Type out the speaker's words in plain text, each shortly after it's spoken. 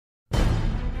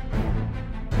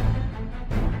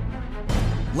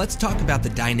Let's talk about the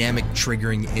dynamic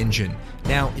triggering engine.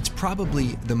 Now, it's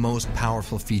probably the most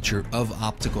powerful feature of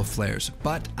optical flares,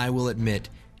 but I will admit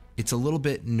it's a little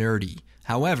bit nerdy.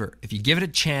 However, if you give it a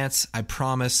chance, I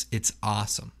promise it's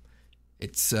awesome.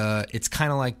 It's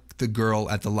kind of like the girl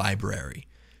at the library.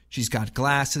 She's got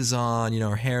glasses on,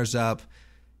 her hair's up.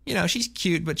 She's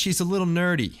cute, but she's a little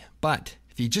nerdy. But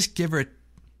if you just give her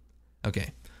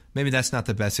okay, maybe that's not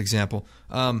the best example.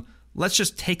 Let's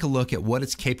just take a look at what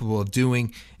it's capable of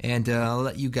doing, and I'll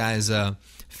let you guys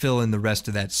fill in the rest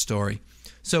of that story.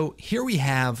 So here we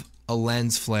have a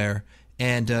lens flare,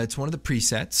 and it's one of the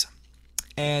presets,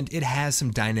 and it has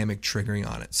some dynamic triggering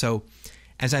on it. So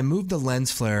as I move the lens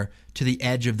flare to the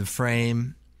edge of the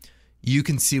frame, you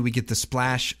can see we get the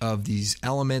splash of these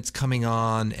elements coming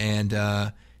on,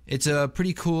 and it's a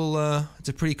pretty cool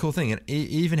thing. It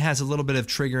even has a little bit of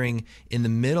triggering in the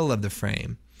middle of the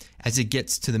frame. As it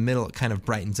gets to the middle, it kind of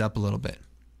brightens up a little bit.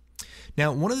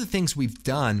 Now, one of the things we've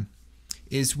done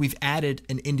is we've added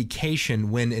an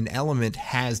indication when an element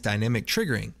has dynamic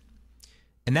triggering,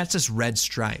 and that's this red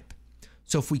stripe.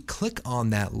 So if we click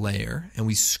on that layer and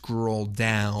we scroll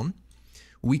down,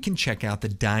 we can check out the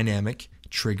dynamic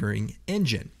triggering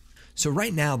engine. So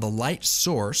right now, the light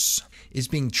source is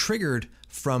being triggered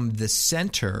from the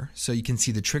center. So you can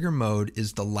see the trigger mode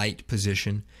is the light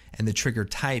position, and the trigger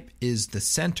type is the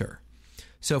center.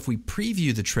 So if we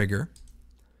preview the trigger,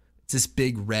 it's this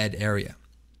big red area.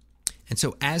 And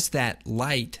so as that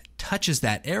light touches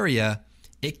that area,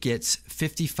 it gets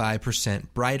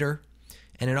 55% brighter,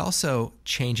 and it also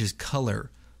changes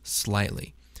color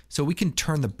slightly. So we can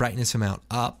turn the brightness amount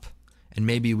up, and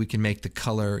maybe we can make the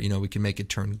color, we can make it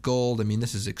turn gold. I mean,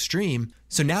 this is extreme.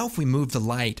 So now if we move the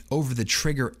light over the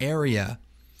trigger area,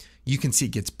 you can see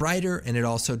it gets brighter and it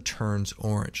also turns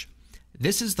orange.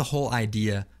 This is the whole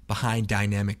idea behind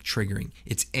dynamic triggering.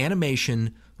 It's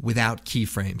animation without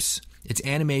keyframes. It's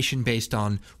animation based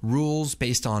on rules,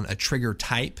 based on a trigger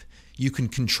type. You can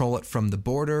control it from the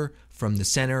border, from the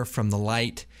center, from the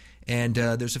light. And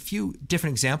there's a few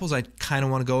different examples I kind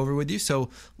of want to go over with you. So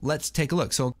let's take a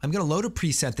look. So I'm going to load a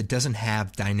preset that doesn't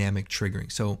have dynamic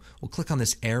triggering. So we'll click on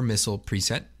this air missile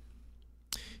preset.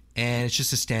 And it's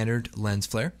just a standard lens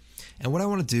flare. And what I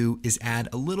want to do is add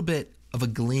a little bit of a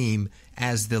gleam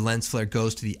as the lens flare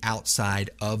goes to the outside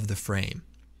of the frame.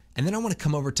 And then I want to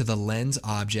come over to the lens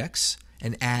objects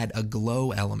and add a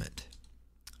glow element.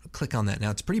 I'll click on that.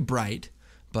 Now it's pretty bright,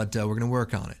 but we're going to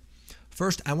work on it.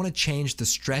 First, I want to change the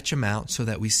stretch amount so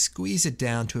that we squeeze it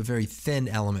down to a very thin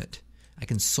element. I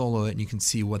can solo it and you can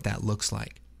see what that looks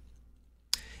like.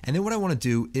 And then what I want to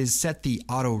do is set the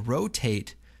auto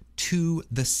rotate to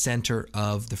the center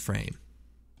of the frame.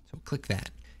 So click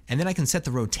that. And then I can set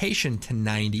the rotation to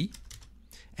 90,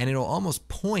 and it'll almost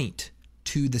point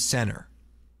to the center.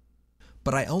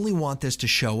 But I only want this to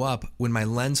show up when my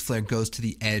lens flare goes to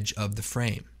the edge of the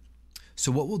frame.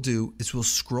 So what we'll do is we'll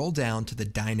scroll down to the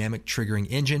dynamic triggering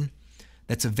engine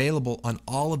that's available on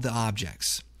all of the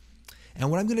objects.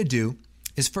 And what I'm going to do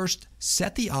is first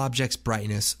set the object's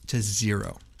brightness to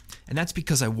 0. And that's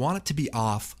because I want it to be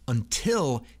off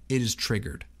until it is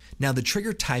triggered. Now the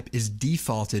trigger type is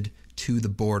defaulted to the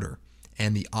border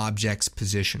and the object's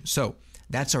position. So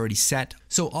that's already set.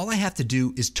 So all I have to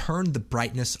do is turn the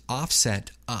brightness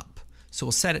offset up. So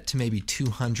we'll set it to maybe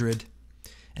 200.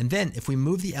 And then if we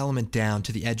move the element down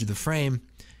to the edge of the frame,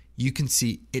 you can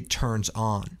see it turns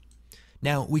on.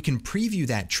 Now we can preview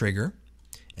that trigger,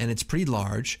 and it's pretty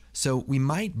large, so we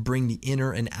might bring the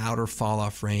inner and outer fall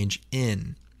off range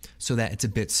in so that it's a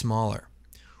bit smaller.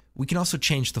 We can also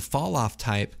change the fall off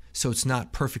type so it's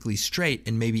not perfectly straight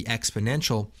and maybe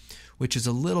exponential, which is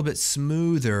a little bit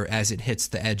smoother as it hits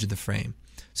the edge of the frame.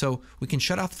 So we can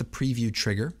shut off the preview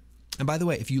trigger. And by the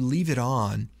way, if you leave it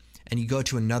on and you go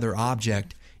to another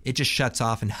object, it just shuts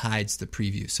off and hides the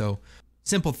preview. So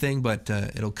simple thing, but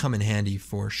it'll come in handy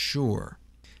for sure.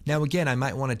 Now again, I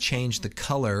might want to change the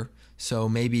color. So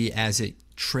maybe as it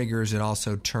triggers, it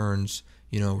also turns,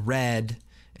 red,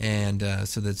 and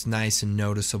so that's nice and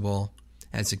noticeable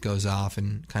as it goes off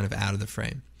and kind of out of the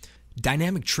frame.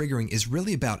 Dynamic triggering is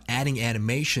really about adding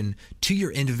animation to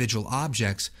your individual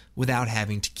objects without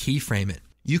having to keyframe it.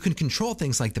 You can control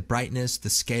things like the brightness,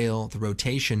 the scale, the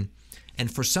rotation,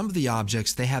 and for some of the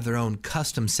objects, they have their own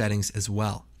custom settings as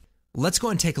well. Let's go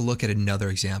and take a look at another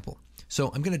example.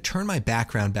 So I'm going to turn my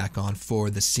background back on for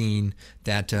the scene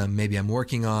that maybe I'm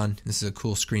working on. This is a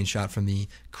cool screenshot from the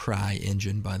Cry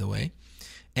engine, by the way.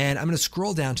 And I'm going to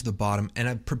scroll down to the bottom, and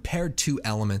I've prepared 2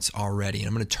 elements already, and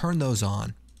I'm going to turn those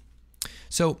on.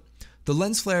 So the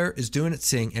lens flare is doing its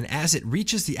thing, and as it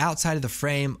reaches the outside of the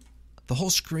frame, the whole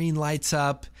screen lights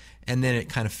up, and then it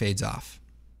kind of fades off.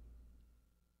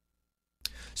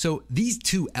 So these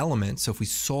two elements, so if we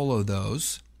solo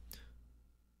those,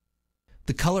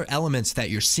 the color elements that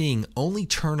you're seeing only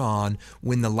turn on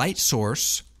when the light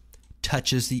source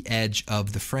touches the edge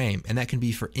of the frame. And that can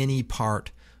be for any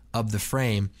part of the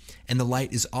frame. And the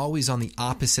light is always on the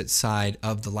opposite side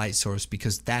of the light source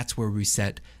because that's where we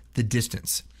set the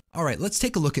distance. All right, let's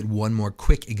take a look at one more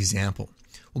quick example.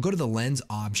 We'll go to the lens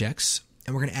objects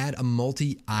and we're going to add a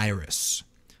multi-iris.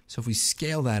 So if we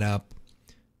scale that up,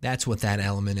 that's what that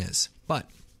element is. But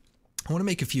I want to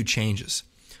make a few changes.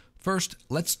 First,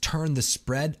 let's turn the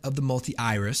spread of the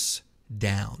multi-iris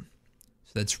down.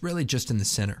 So that's really just in the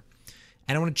center.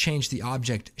 And I want to change the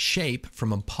object shape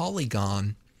from a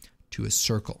polygon to a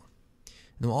circle.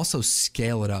 And we'll also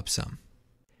scale it up some.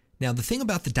 Now, the thing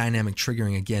about the dynamic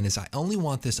triggering, again, is I only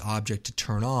want this object to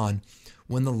turn on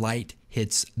when the light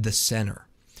hits the center.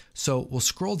 So we'll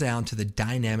scroll down to the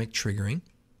dynamic triggering.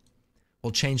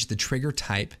 We'll change the trigger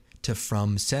type to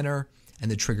from center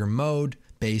and the trigger mode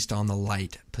based on the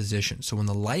light position. So when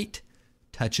the light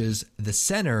touches the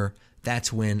center,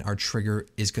 that's when our trigger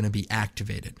is going to be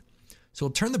activated. So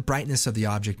we'll turn the brightness of the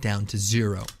object down to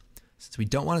 0, since we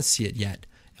don't want to see it yet,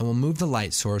 and we'll move the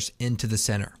light source into the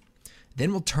center.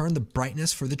 Then we'll turn the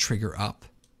brightness for the trigger up,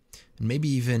 and maybe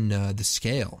even the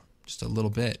scale, just a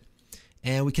little bit.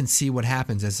 And we can see what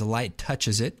happens as the light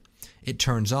touches it. It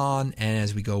turns on, and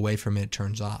as we go away from it, it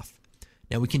turns off.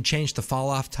 Now we can change the fall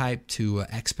off type to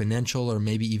exponential or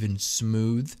maybe even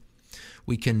smooth.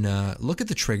 We can look at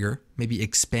the trigger, maybe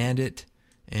expand it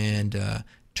and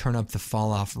turn up the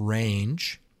fall off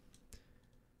range.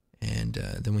 And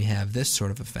then we have this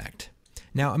sort of effect.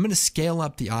 Now I'm going to scale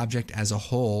up the object as a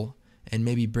whole and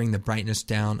maybe bring the brightness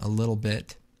down a little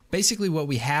bit. Basically what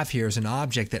we have here is an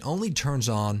object that only turns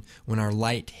on when our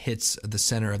light hits the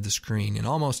center of the screen, and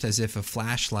almost as if a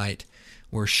flashlight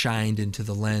were shined into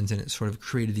the lens and it sort of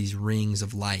created these rings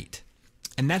of light.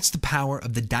 And that's the power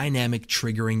of the dynamic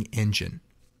triggering engine.